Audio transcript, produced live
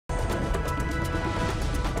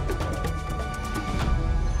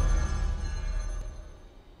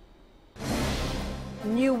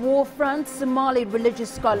New war front, Somali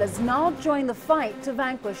religious scholars now join the fight to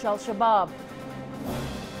vanquish Al-Shabaab.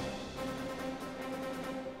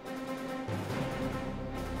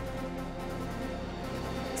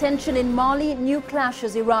 Tension in Mali, new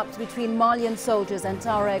clashes erupt between Malian soldiers and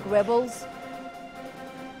Tuareg rebels.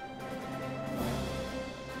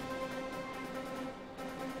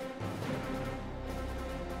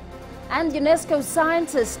 And UNESCO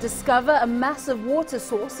scientists discover a massive water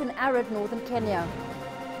source in arid northern Kenya.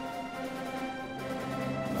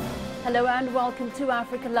 Hello and welcome to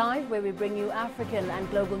Africa Live, where we bring you African and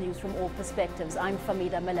global news from all perspectives. I'm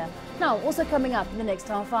Famida Miller. Now, also coming up in the next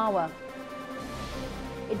half hour.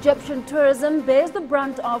 Egyptian tourism bears the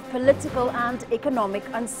brunt of political and economic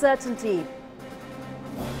uncertainty.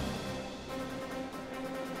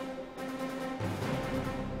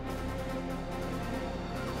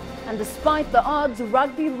 And despite the odds,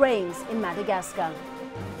 rugby reigns in Madagascar.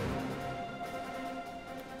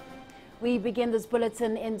 We begin this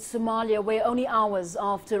bulletin in Somalia, where only hours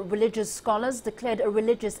after religious scholars declared a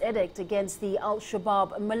religious edict against the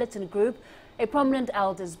Al-Shabaab militant group, a prominent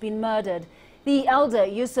elder has been murdered. The elder,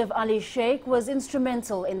 Yusuf Ali Sheikh, was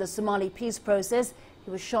instrumental in the Somali peace process.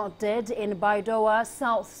 He was shot dead in Baidoa,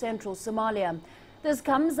 south-central Somalia. This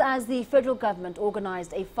comes as the federal government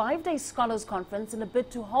organized a 5-day scholars conference in a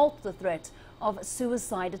bid to halt the threat of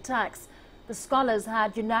suicide attacks. The scholars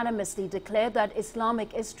had unanimously declared that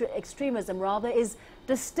Islamic extremism is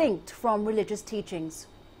distinct from religious teachings.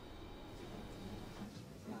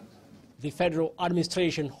 The federal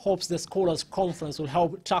administration hopes the scholars conference will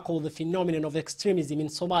help tackle the phenomenon of extremism in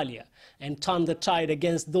Somalia and turn the tide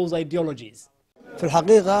against those ideologies.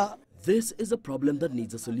 This is a problem that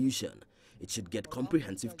needs a solution. It should get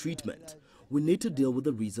comprehensive treatment. We need to deal with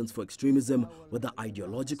the reasons for extremism, whether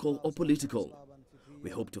ideological or political. We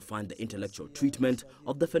hope to find the intellectual treatment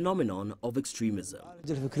of the phenomenon of extremism.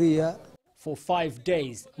 For 5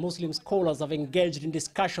 days, Muslim scholars have engaged in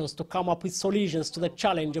discussions to come up with solutions to the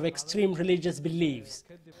challenge of extreme religious beliefs.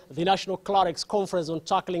 The National Clerics Conference on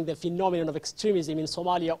tackling the phenomenon of extremism in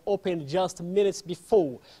Somalia opened just minutes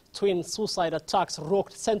before twin suicide attacks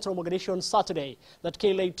rocked central Mogadishu on Saturday that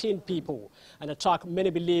killed 18 people, an attack many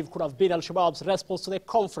believe could have been Al-Shabaab's response to the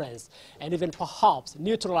conference and even perhaps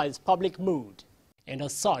neutralized public mood. And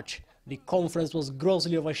as such, the conference was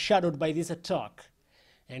grossly overshadowed by this attack.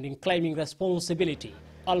 And in claiming responsibility,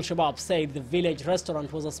 Al-Shabaab said the village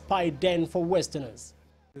restaurant was a spy den for Westerners.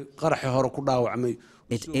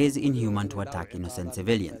 It is inhuman to attack innocent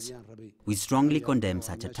civilians. We strongly condemn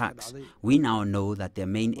such attacks. We now know that their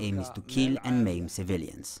main aim is to kill and maim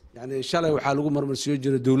civilians.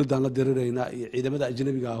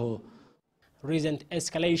 Recent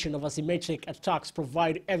escalation of asymmetric attacks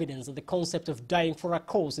provide evidence that the concept of dying for a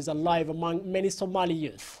cause is alive among many Somali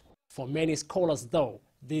youth. For many scholars, though,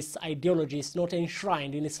 this ideology is not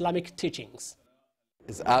enshrined in Islamic teachings.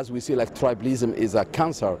 As we see, like tribalism is a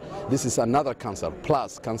cancer, this is another cancer,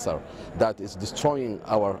 plus cancer, that is destroying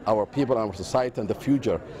our people, our society and the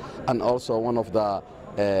future. And also one of the,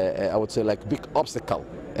 I would say, like big obstacle,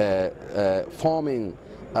 forming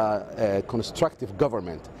a constructive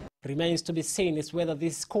government. Remains to be seen is whether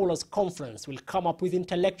this scholars conference will come up with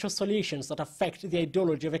intellectual solutions that affect the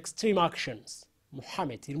ideology of extreme actions.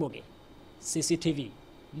 Mohammed Irmogi, CCTV,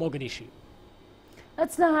 Mogadishu.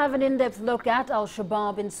 Let's now have an in-depth look at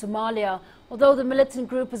Al-Shabaab in Somalia. Although the militant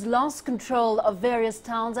group has lost control of various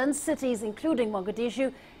towns and cities, including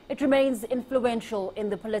Mogadishu, it remains influential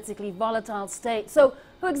in the politically volatile state. So,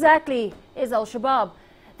 who exactly is Al-Shabaab?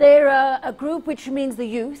 They're a group which means the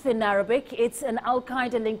youth in Arabic. It's an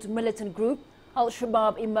Al-Qaeda-linked militant group.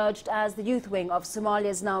 Al-Shabaab emerged as the youth wing of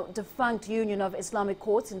Somalia's now defunct Union of Islamic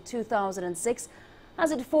Courts in 2006, as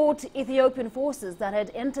it fought Ethiopian forces that had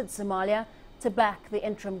entered Somalia to back the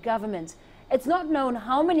interim government. It's not known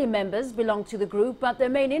how many members belong to the group, but their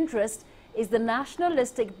main interest is the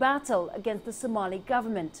nationalistic battle against the Somali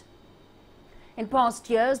government. In past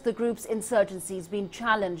years, the group's insurgency has been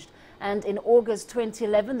challenged, and in August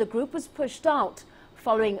 2011, the group was pushed out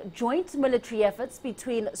following joint military efforts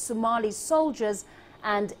between Somali soldiers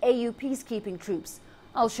and AU peacekeeping troops.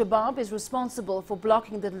 Al-Shabaab is responsible for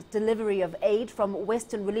blocking the delivery of aid from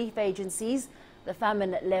Western relief agencies. The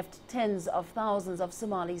famine left tens of thousands of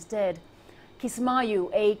Somalis dead. Kismayu,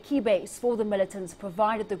 a key base for the militants,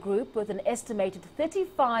 provided the group with an estimated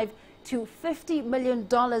 $35 to $50 million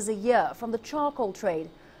a year from the charcoal trade.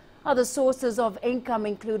 Other sources of income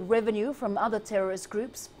include revenue from other terrorist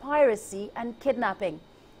groups, piracy and kidnapping.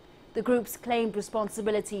 The groups claimed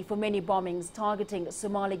responsibility for many bombings targeting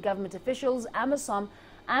Somali government officials, AMISOM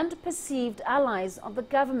and perceived allies of the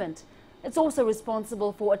government. It's also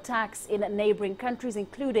responsible for attacks in neighboring countries,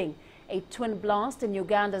 including a twin blast in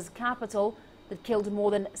Uganda's capital that killed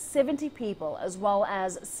more than 70 people, as well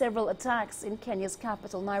as several attacks in Kenya's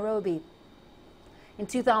capital, Nairobi. In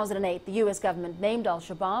 2008, the U.S. government named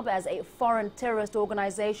Al-Shabaab as a foreign terrorist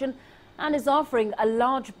organization and is offering a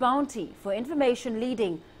large bounty for information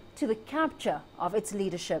leading to the capture of its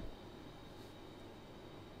leadership.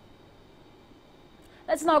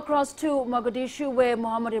 Let's now cross to Mogadishu, where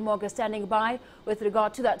Mohammed Imog is standing by with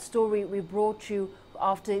regard to that story we brought you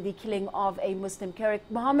after the killing of a Muslim cleric.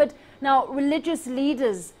 Mohammed, now religious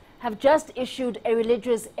leaders have just issued a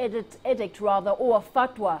religious edict or a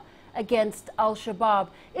fatwa against Al-Shabaab.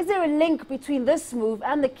 Is there a link between this move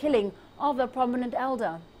and the killing of the prominent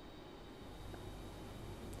elder?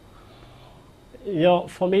 Yeah,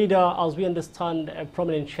 Famida, as we understand, a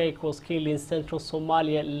prominent sheikh was killed in central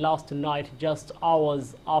Somalia last night, just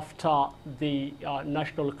hours after the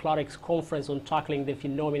National Clerics Conference on tackling the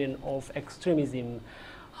phenomenon of extremism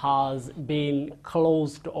has been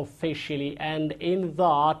closed officially, and in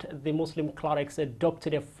that the Muslim clerics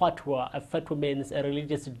adopted a fatwa. A fatwa means a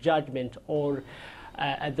religious judgment or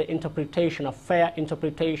the interpretation, a fair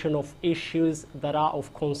interpretation of issues that are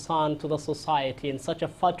of concern to the society. And such a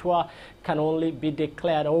fatwa can only be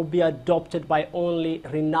declared or be adopted by only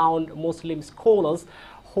renowned Muslim scholars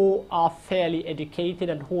who are fairly educated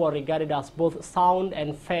and who are regarded as both sound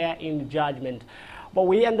and fair in judgment. But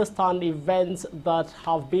we understand events that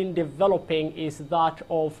have been developing is that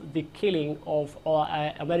of the killing of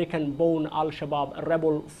American-born Al-Shabaab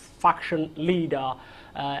rebel faction leader,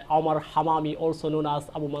 Omar Hamami, also known as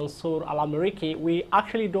Abu Mansur al-Amiriki. We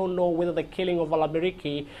actually don't know whether the killing of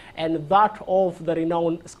al-Amiriki and that of the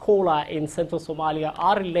renowned scholar in central Somalia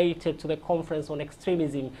are related to the conference on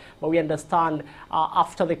extremism. But we understand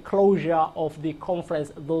after the closure of the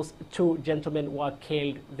conference, those two gentlemen were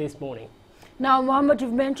killed this morning. Now, Mohammed,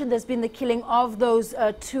 you've mentioned there's been the killing of those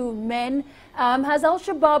two men. Has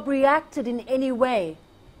Al-Shabaab reacted in any way?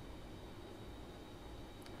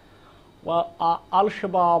 Well,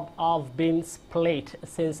 Al-Shabaab have been split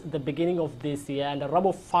since the beginning of this year, and the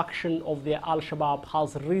rebel faction of the Al-Shabaab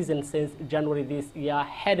has risen since January this year,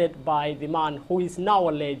 headed by the man who is now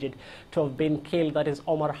alleged to have been killed, that is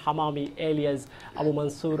Omar Hamami, alias Abu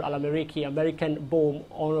Mansur al-Amiriki, American-born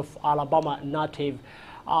of Alabama native.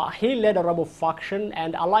 He led a rebel faction,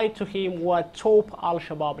 and allied to him were top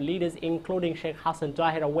Al-Shabaab leaders, including Sheikh Hassan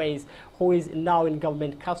Tahir Awais, who is now in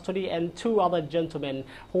government custody, and two other gentlemen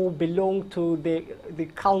who belong to the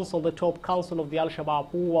council, the top council of the Al-Shabaab,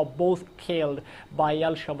 who were both killed by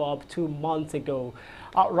Al-Shabaab 2 months ago.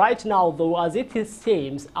 Right now, though, as it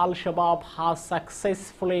seems, Al-Shabaab has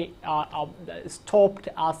successfully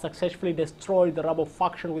successfully destroyed the rebel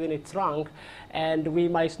faction within its rank, and we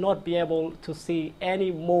might not be able to see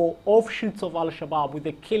any more offshoots of Al-Shabaab with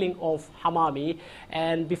the killing of Hamami,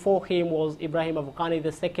 and before him was Ibrahim Afghani,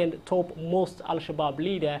 the second top-most Al-Shabaab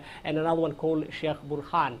leader, and another one called Sheikh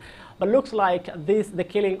Burhan. But looks like the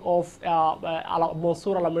killing of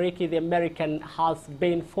Mansur al-Amiriki, the American, has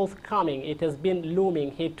been forthcoming. It has been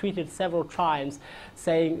looming. He tweeted several times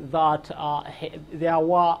saying that there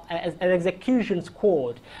were an execution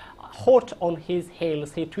squad hot on his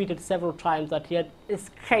heels. He tweeted several times that he had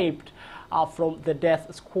escaped from the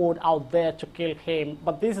death squad out there to kill him.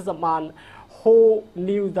 But this is a man who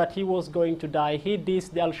knew that he was going to die. He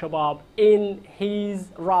dissed the Al-Shabaab in his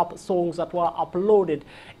rap songs that were uploaded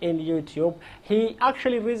in YouTube. He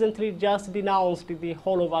actually recently just denounced the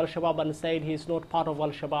whole of Al-Shabaab and said he's not part of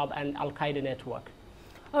Al-Shabaab and Al-Qaeda network.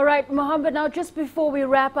 All right, Mohammed, now just before we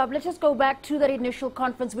wrap up, let's just go back to that initial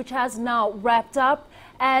conference, which has now wrapped up.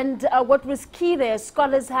 And what was key there,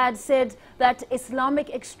 scholars had said that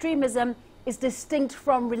Islamic extremism is distinct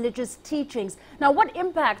from religious teachings. Now, what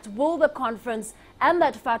impact will the conference and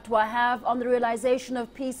that fatwa have on the realization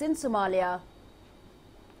of peace in Somalia?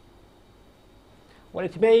 Well,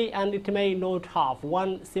 it may and it may not have.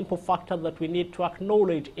 One simple factor that we need to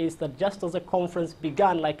acknowledge is that just as the conference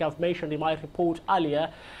began, like I've mentioned in my report earlier,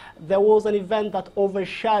 there was an event that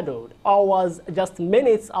overshadowed, or was just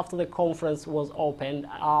minutes after the conference was opened.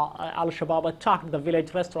 Al-Shabaab attacked the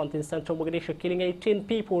village restaurant in central Mogadishu, killing 18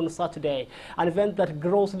 people on Saturday, an event that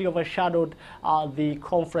grossly overshadowed the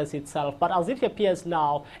conference itself. But as it appears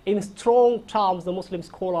now, in strong terms, the Muslim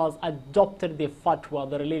scholars adopted the fatwa,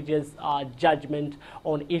 the religious judgment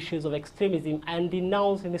on issues of extremism and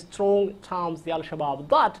denounced in strong terms the Al-Shabaab.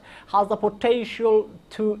 That has the potential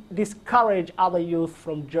to discourage other youth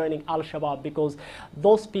from joining Al-Shabaab, because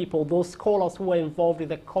those people, those scholars who were involved in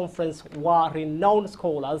the conference were renowned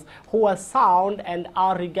scholars who are sound and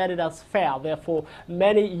are regarded as fair. Therefore,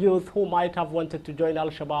 many youth who might have wanted to join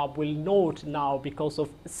Al-Shabaab will not now because of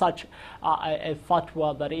such a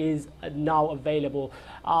fatwa that is now available.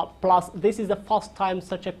 Plus, this is the first time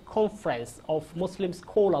such a conference of Muslim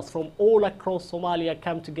scholars from all across Somalia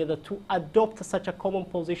come together to adopt such a common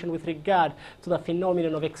position with regard to the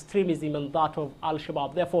phenomenon of extremism and that of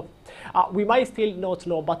Al-Shabaab. Therefore, we might still not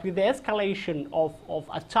know, but with the escalation of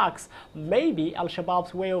attacks, maybe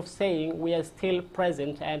Al-Shabaab's way of saying we are still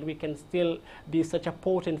present and we can still be such a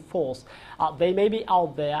potent force. They may be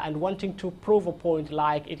out there and wanting to prove a point,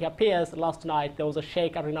 like it appears last night there was a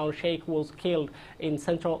renowned sheikh who was killed in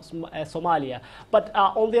central Somalia. But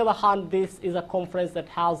on the other hand, this is a conference that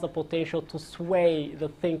has the potential to sway the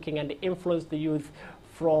thinking and influence the youth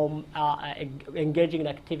from engaging in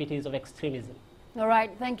activities of extremism. All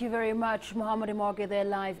right, thank you very much, Muhammad Imorge, there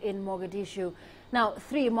live in Mogadishu. Now,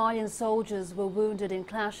 3 Malian soldiers were wounded in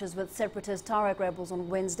clashes with separatist Tuareg rebels on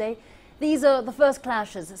Wednesday. These are the first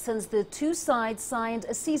clashes since the two sides signed a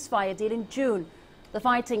ceasefire deal in June. The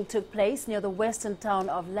fighting took place near the western town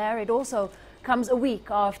of Lair. It also comes a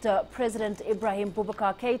week after President Ibrahim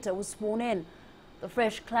Boubacar Keita was sworn in. The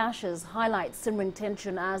fresh clashes highlight simmering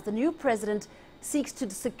tension as the new president seeks to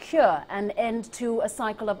secure an end to a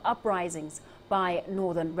cycle of uprisings by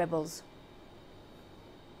northern rebels.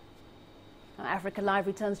 Now, Africa Live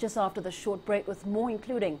returns just after the short break with more,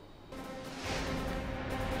 including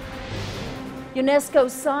UNESCO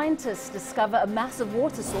scientists discover a massive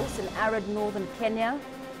water source in arid northern Kenya.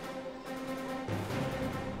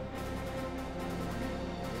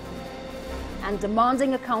 And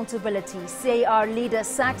demanding accountability, CAR leader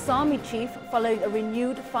sacks army chief following a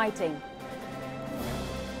renewed fighting.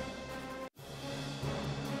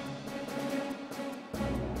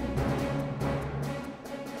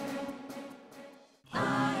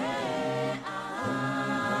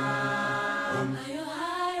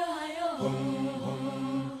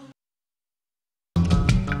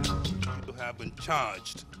 You have been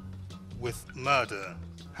charged with murder.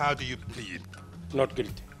 How do you plead? Not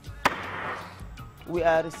guilty. We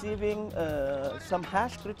are receiving some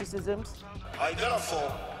harsh criticisms. I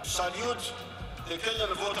therefore salute the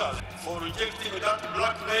Kenyan voters for rejecting that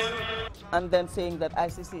blackmail. And then saying that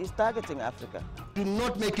ICC is targeting Africa. Do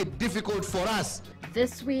not make it difficult for us.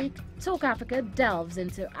 This week, Talk Africa delves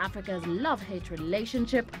into Africa's love-hate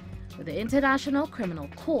relationship with the International Criminal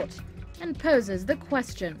Court and poses the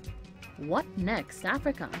question, what next,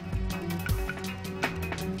 Africa?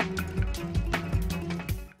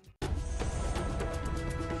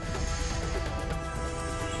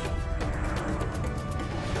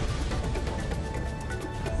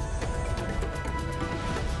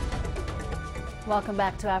 Welcome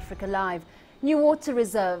back to Africa Live. New water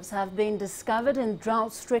reserves have been discovered in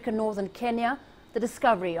drought-stricken northern Kenya. The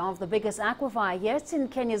discovery of the biggest aquifer yet in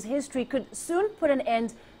Kenya's history could soon put an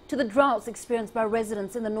end to the droughts experienced by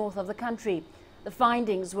residents in the north of the country. The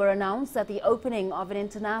findings were announced at the opening of an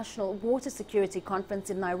international water security conference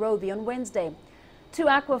in Nairobi on Wednesday. 2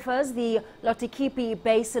 aquifers, the Lotikipi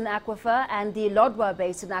Basin Aquifer and the Lodwar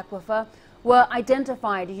Basin Aquifer, were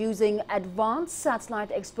identified using advanced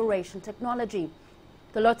satellite exploration technology.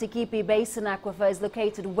 The Lotikipi Basin Aquifer is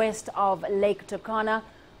located west of Lake Turkana,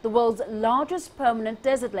 the world's largest permanent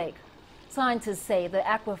desert lake. Scientists say the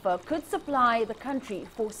aquifer could supply the country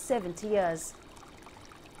for 70 years.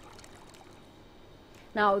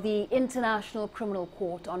 Now, the International Criminal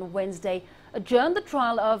Court on Wednesday adjourned the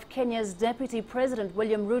trial of Kenya's Deputy President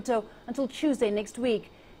William Ruto until Tuesday next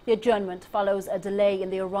week. The adjournment follows a delay in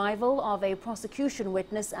the arrival of a prosecution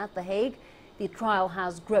witness at The Hague. The trial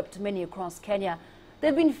has gripped many across Kenya. There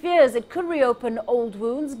have been fears it could reopen old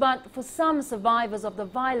wounds, but for some survivors of the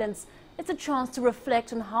violence, it's a chance to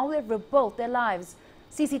reflect on how they've rebuilt their lives.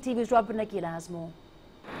 CCTV's Robin Nagila has more.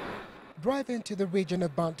 Drive into the region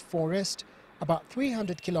of Bant Forest, about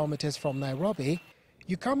 300 kilometers from Nairobi,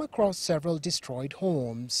 you come across several destroyed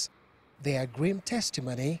homes. They are grim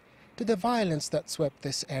testimony to the violence that swept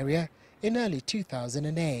this area in early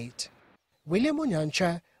 2008. William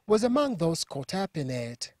Onyancha was among those caught up in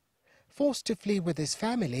it, forced to flee with his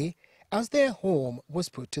family as their home was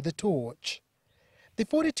put to the torch. The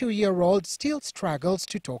 42-year-old still struggles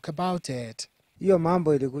to talk about it.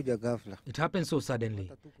 It happened so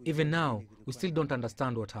suddenly. Even now, we still don't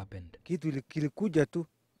understand what happened. It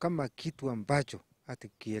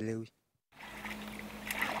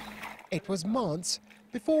was months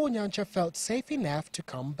before Onyancha felt safe enough to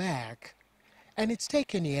come back. And it's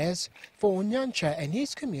taken years for Onyancha and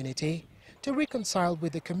his community to reconcile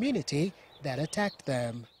with the community that attacked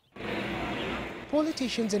them.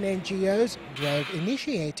 Politicians and NGOs drove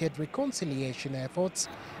initiated reconciliation efforts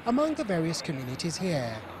among the various communities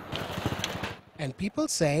here. And people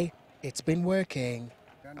say it's been working.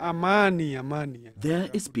 Amani, amani. There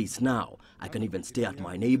is peace now. I can even stay at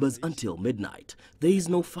my neighbor's until midnight. There is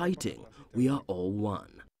no fighting. We are all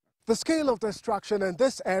one. The scale of destruction in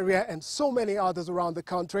this area and so many others around the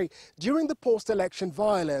country during the post-election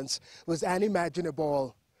violence was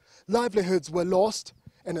unimaginable. Livelihoods were lost,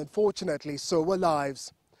 and unfortunately so were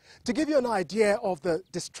lives. To give you an idea of the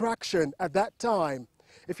destruction at that time,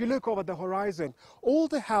 if you look over the horizon, all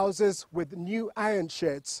the houses with new iron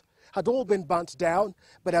sheds had all been burnt down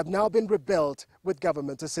but have now been rebuilt with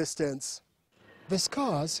government assistance. The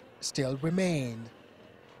scars still remain.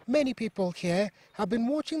 Many people here have been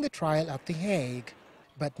watching the trial at The Hague,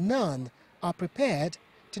 but none are prepared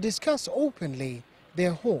to discuss openly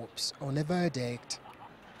their hopes on a verdict.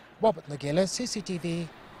 Robert Nagila, CCTV,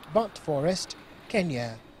 Bunt Forest,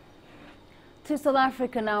 Kenya. To South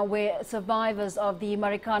Africa now, where survivors of the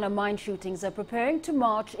Marikana mine shootings are preparing to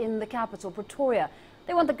march in the capital, Pretoria.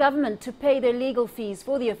 They want the government to pay their legal fees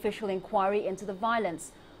for the official inquiry into the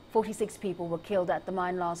violence. 46 people were killed at the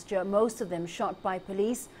mine last year, most of them shot by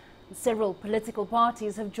police. Several political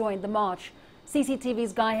parties have joined the march.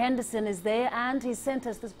 CCTV's Guy Henderson is there and he sent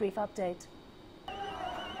us this brief update.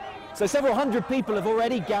 So several hundred people have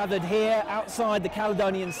already gathered here outside the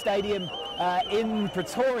Caledonian Stadium in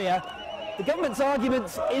Pretoria. The government's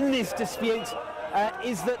argument in this dispute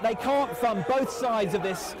is that they can't fund both sides of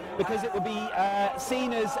this because it would be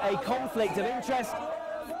seen as a conflict of interest.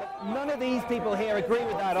 But none of these people here agree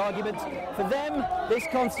with that argument. For them, this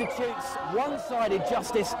constitutes one-sided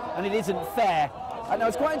justice and it isn't fair. Now,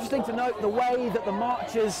 it's quite interesting to note the way that the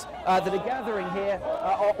marchers that are gathering here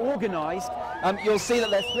are organised. You'll see that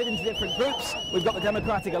they're split into different groups. We've got the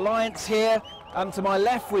Democratic Alliance here. To my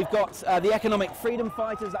left, we've got the Economic Freedom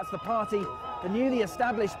Fighters. That's the party, the newly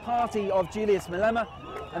established party of Julius Malema.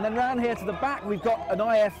 And then round here to the back, we've got an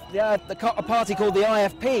a party called the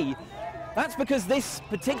IFP. That's because this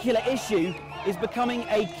particular issue is becoming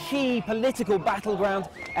a key political battleground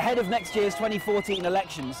ahead of next year's 2014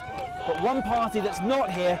 elections. But one party that's not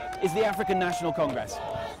here is the African National Congress.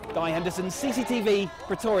 Guy Henderson, CCTV,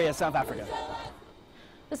 Pretoria, South Africa.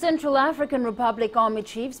 The Central African Republic Army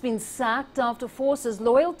chief's been sacked after forces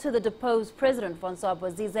loyal to the deposed President Francois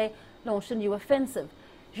Bozize launched a new offensive.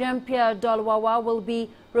 Jean-Pierre Dolwawa will be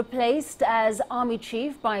replaced as Army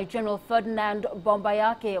Chief by General Ferdinand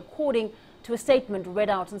Bombayake, according to a statement read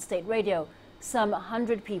out on state radio. Some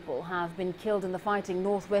 100 people have been killed in the fighting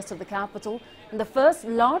northwest of the capital in the first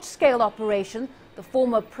large-scale operation the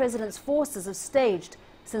former president's forces have staged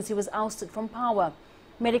since he was ousted from power.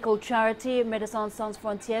 Medical charity Médecins Sans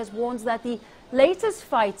Frontières warns that the latest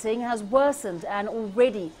fighting has worsened an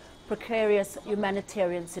already precarious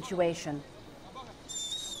humanitarian situation.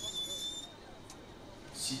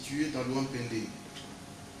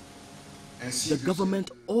 The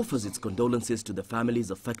government offers its condolences to the families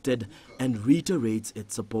affected and reiterates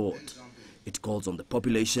its support. It calls on the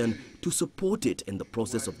population to support it in the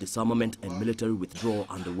process of disarmament and military withdrawal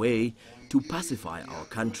underway to pacify our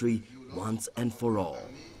country once and for all.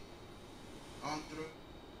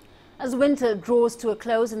 As winter draws to a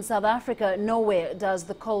close in South Africa, nowhere does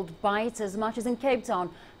the cold bite as much as in Cape Town,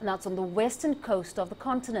 and that's on the western coast of the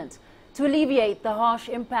continent. To alleviate the harsh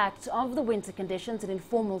impact of the winter conditions in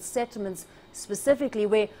informal settlements, specifically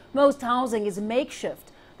where most housing is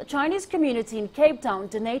makeshift, the Chinese community in Cape Town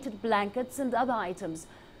donated blankets and other items.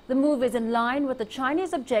 The move is in line with the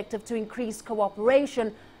Chinese objective to increase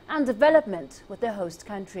cooperation and development with their host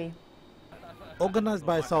country. Organized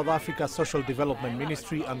by South Africa's Social Development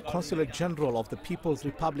Ministry and Consulate General of the People's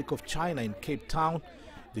Republic of China in Cape Town,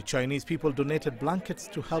 the Chinese people donated blankets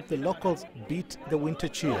to help the locals beat the winter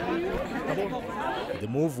chill. The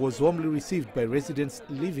move was warmly received by residents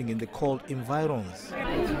living in the cold environs.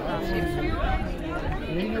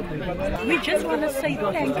 We just want to say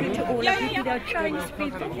thank you to all of the Chinese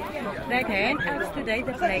people that hand us today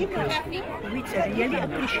the blankets, which are really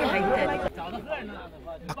appreciated.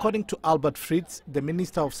 According to Albert Fritz, the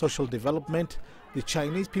Minister of Social Development, the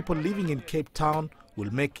Chinese people living in Cape Town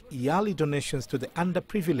will make yearly donations to the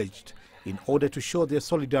underprivileged in order to show their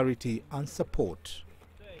solidarity and support.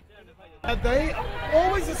 They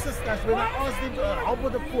always assist us when I ask them to help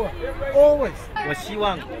the poor. Always.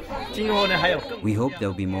 We hope there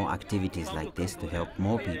will be more activities like this to help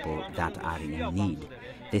more people that are in need.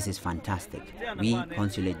 This is fantastic. We,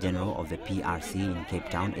 Consulate General of the PRC in Cape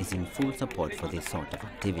Town, is in full support for this sort of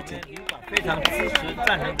activity.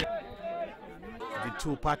 The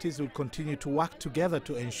two parties will continue to work together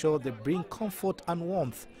to ensure they bring comfort and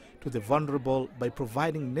warmth to the vulnerable by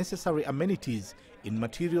providing necessary amenities in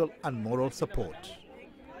material and moral support.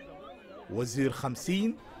 Wazir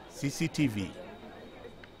Khamseen, CCTV.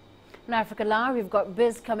 In Africa Live, we've got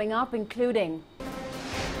biz coming up, including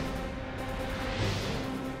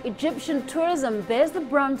Egyptian tourism bears the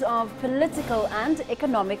brunt of political and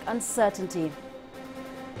economic uncertainty.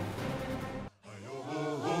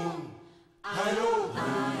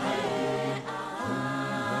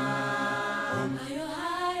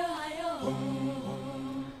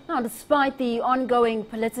 Now, despite the ongoing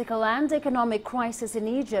political and economic crisis in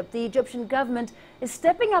Egypt, the Egyptian government is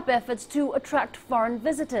stepping up efforts to attract foreign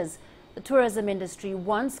visitors. The tourism industry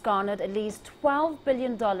once garnered at least $12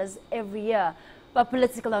 billion every year, but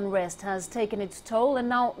political unrest has taken its toll and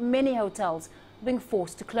now many hotels are being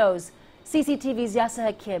forced to close. CCTV's Yasser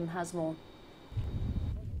Hakim has more.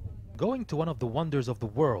 Going to one of the wonders of the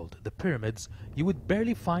world, the pyramids, you would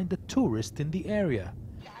barely find a tourist in the area.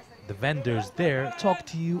 The vendors there talk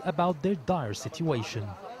to you about their dire situation.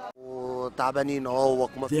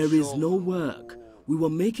 There is no work. We were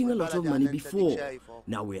making a lot of money before.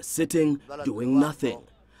 Now we are sitting, doing nothing.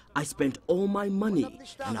 I spent all my money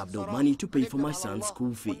and have no money to pay for my son's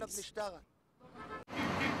school fees.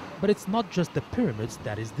 But it's not just the pyramids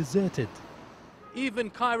that is deserted. Even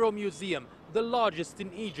Cairo Museum, the largest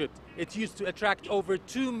in Egypt, it used to attract over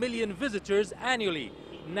 2 million visitors annually,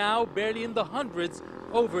 now barely in the hundreds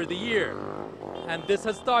over the year. And this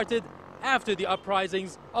has started after the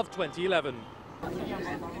uprisings of 2011.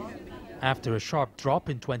 After a sharp drop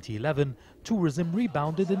in 2011, tourism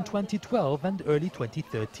rebounded in 2012 and early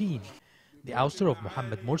 2013. The ouster of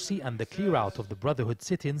Mohammed Morsi and the clear-out of the Brotherhood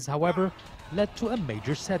sit-ins, however, led to a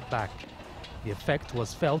major setback. The effect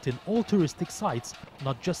was felt in all touristic sites,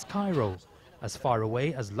 not just Cairo. As far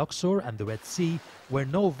away as Luxor and the Red Sea, where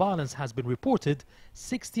no violence has been reported,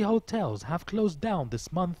 60 hotels have closed down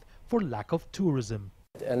this month for lack of tourism.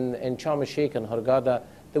 In Sharm el-Sheikh and Hurghada,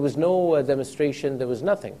 there was no demonstration, there was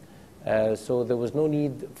nothing. So there was no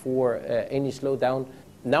need for any slowdown.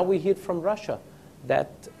 Now we hear from Russia that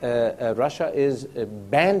Russia is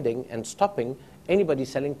banning and stopping anybody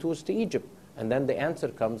selling tours to Egypt. And then the answer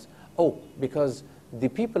comes, oh, because the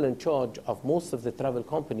people in charge of most of the travel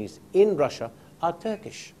companies in Russia are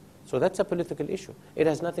Turkish. So that's a political issue. It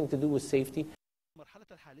has nothing to do with safety.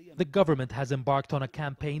 The government has embarked on a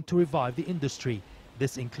campaign to revive the industry.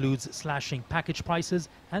 This includes slashing package prices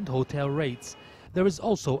and hotel rates. There is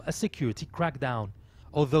also a security crackdown.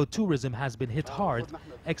 Although tourism has been hit hard,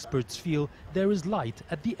 experts feel there is light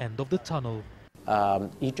at the end of the tunnel.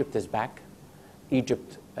 Egypt is back.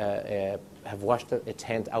 Egypt have washed its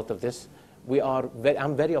hand out of this.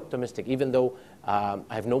 I'm very optimistic, even though I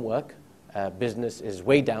have no work. Business is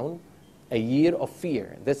way down. A year of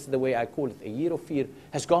fear, that's the way I call it, a year of fear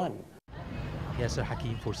has gone. Yasser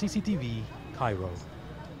Hakim for CCTV, Cairo.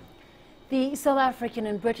 The South African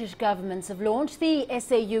and British governments have launched the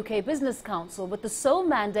SA-UK Business Council with the sole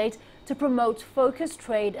mandate to promote focused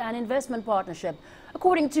trade and investment partnership.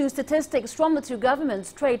 According to statistics from the two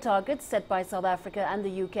governments, trade targets set by South Africa and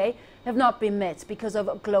the UK have not been met because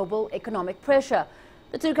of global economic pressure.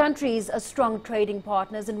 The two countries are strong trading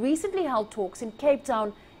partners and recently held talks in Cape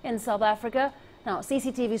Town in South Africa. Now,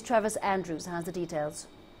 CCTV's Travis Andrews has the details.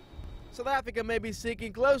 South Africa may be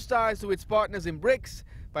seeking close ties to its partners in BRICS,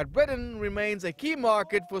 but Britain remains a key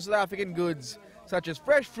market for South African goods, such as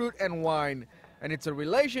fresh fruit and wine, and it's a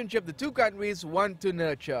relationship the two countries want to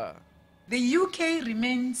nurture. The UK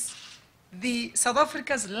remains the South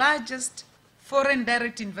Africa's largest foreign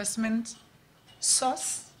direct investment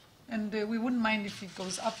source, and we wouldn't mind if it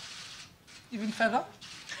goes up even further.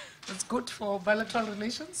 That's good for bilateral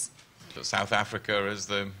relations. South Africa is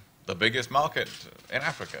the biggest market in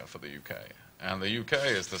Africa for the UK, and the UK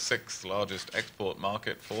is the 6th largest export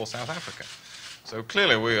market for South Africa. So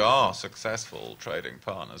clearly we are successful trading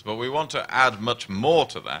partners, but we want to add much more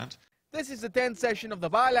to that. This is the 10th session of the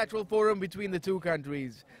bilateral forum between the two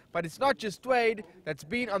countries, but it's not just trade that's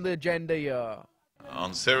been on the agenda here.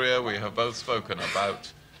 On Syria, we have both spoken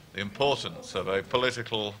about the importance of a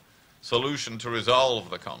political solution to resolve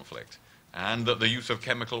the conflict, and that the use of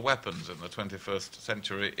chemical weapons in the 21st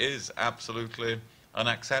century is absolutely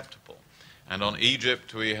unacceptable. And on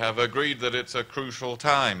Egypt, we have agreed that it's a crucial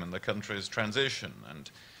time in the country's transition and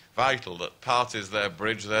vital that parties there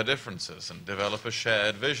bridge their differences and develop a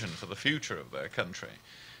shared vision for the future of their country.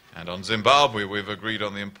 And on Zimbabwe, we've agreed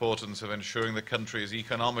on the importance of ensuring the country is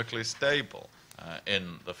economically stable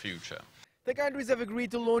in the future. The countries have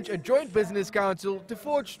agreed to launch a joint business council to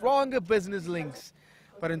forge stronger business links.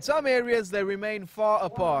 But in some areas, they remain far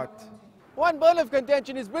apart. One bone of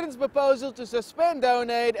contention is Britain's proposal to suspend Down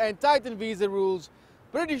Aid and tighten visa rules.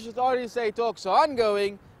 British authorities say talks are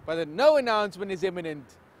ongoing, but that no announcement is imminent.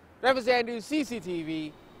 Representative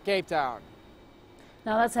CCTV, Cape Town.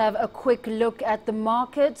 Now let's have a quick look at the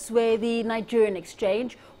markets, where the Nigerian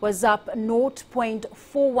exchange was up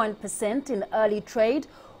 0.41% in early trade,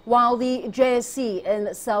 while the JSE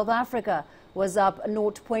in South Africa was up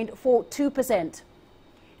 0.42%.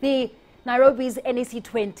 The Nairobi's NEC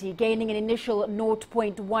 20 gaining an initial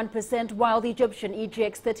 0.1%, while the Egyptian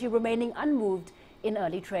EGX 30 remaining unmoved in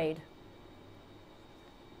early trade.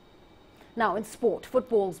 Now in sport,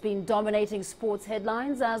 football's been dominating sports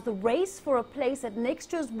headlines as the race for a place at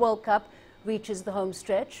next year's World Cup reaches the home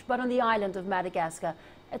stretch. But on the island of Madagascar,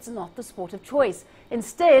 it's not the sport of choice.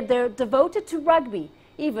 Instead, they're devoted to rugby,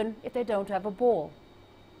 even if they don't have a ball.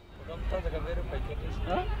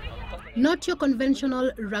 Not your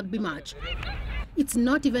conventional rugby match. It's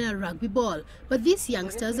not even a rugby ball, but these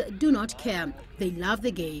youngsters do not care. They love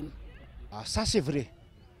the game. Ça c'est vrai.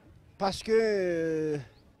 Parce que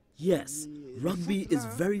yes, rugby is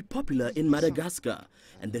very popular in Madagascar,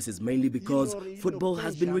 and this is mainly because football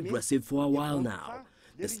has been regressive for a while now.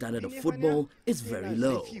 The standard of football is very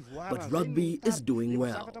low, but rugby is doing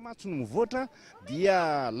well.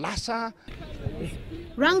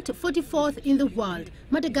 Ranked 44th in the world,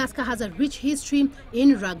 Madagascar has a rich history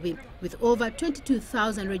in rugby with over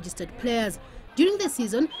 22,000 registered players. During the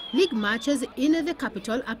season, league matches in the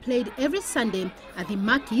capital are played every Sunday at the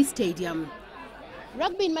Maki Stadium.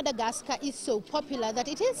 Rugby in Madagascar is so popular that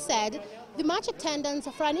it is said the match attendance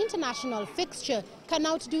for an international fixture can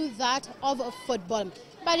outdo that of football.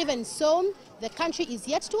 But even so, the country is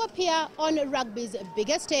yet to appear on rugby's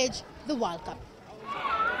biggest stage, the World Cup.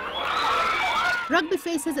 Rugby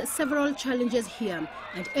faces several challenges here,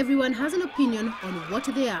 and everyone has an opinion on what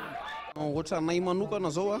they are.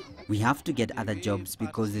 We have to get other jobs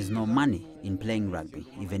because there's no money in playing rugby,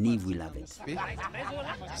 even if we love it.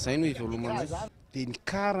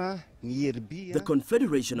 The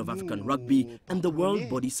Confederation of African Rugby and the world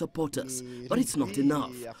body support us, but it's not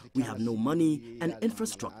enough. We have no money and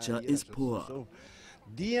infrastructure is poor.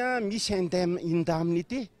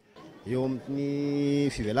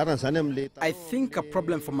 I think a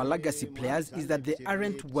problem for Malagasy players is that they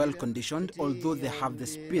aren't well conditioned, although they have the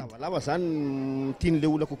speed.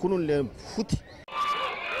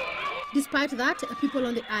 Despite that, people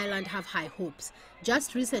on the island have high hopes.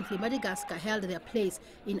 Just recently, Madagascar held their place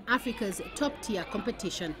in Africa's top-tier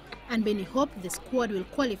competition, and many hope the squad will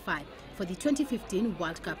qualify for the 2015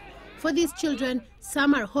 World Cup. For these children,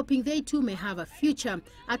 some are hoping they too may have a future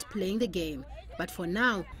at playing the game. But for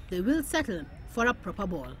now, they will settle for a proper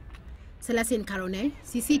ball. Celestine Carone,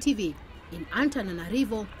 CCTV, in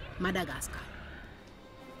Antananarivo, Madagascar.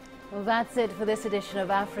 Well, that's it for this edition of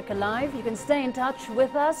Africa Live. You can stay in touch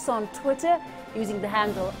with us on Twitter using the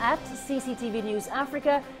handle @CCTV News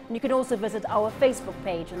Africa, and you can also visit our Facebook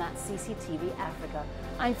page, and that's CCTV Africa.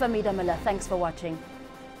 I'm Famida Miller. Thanks for watching.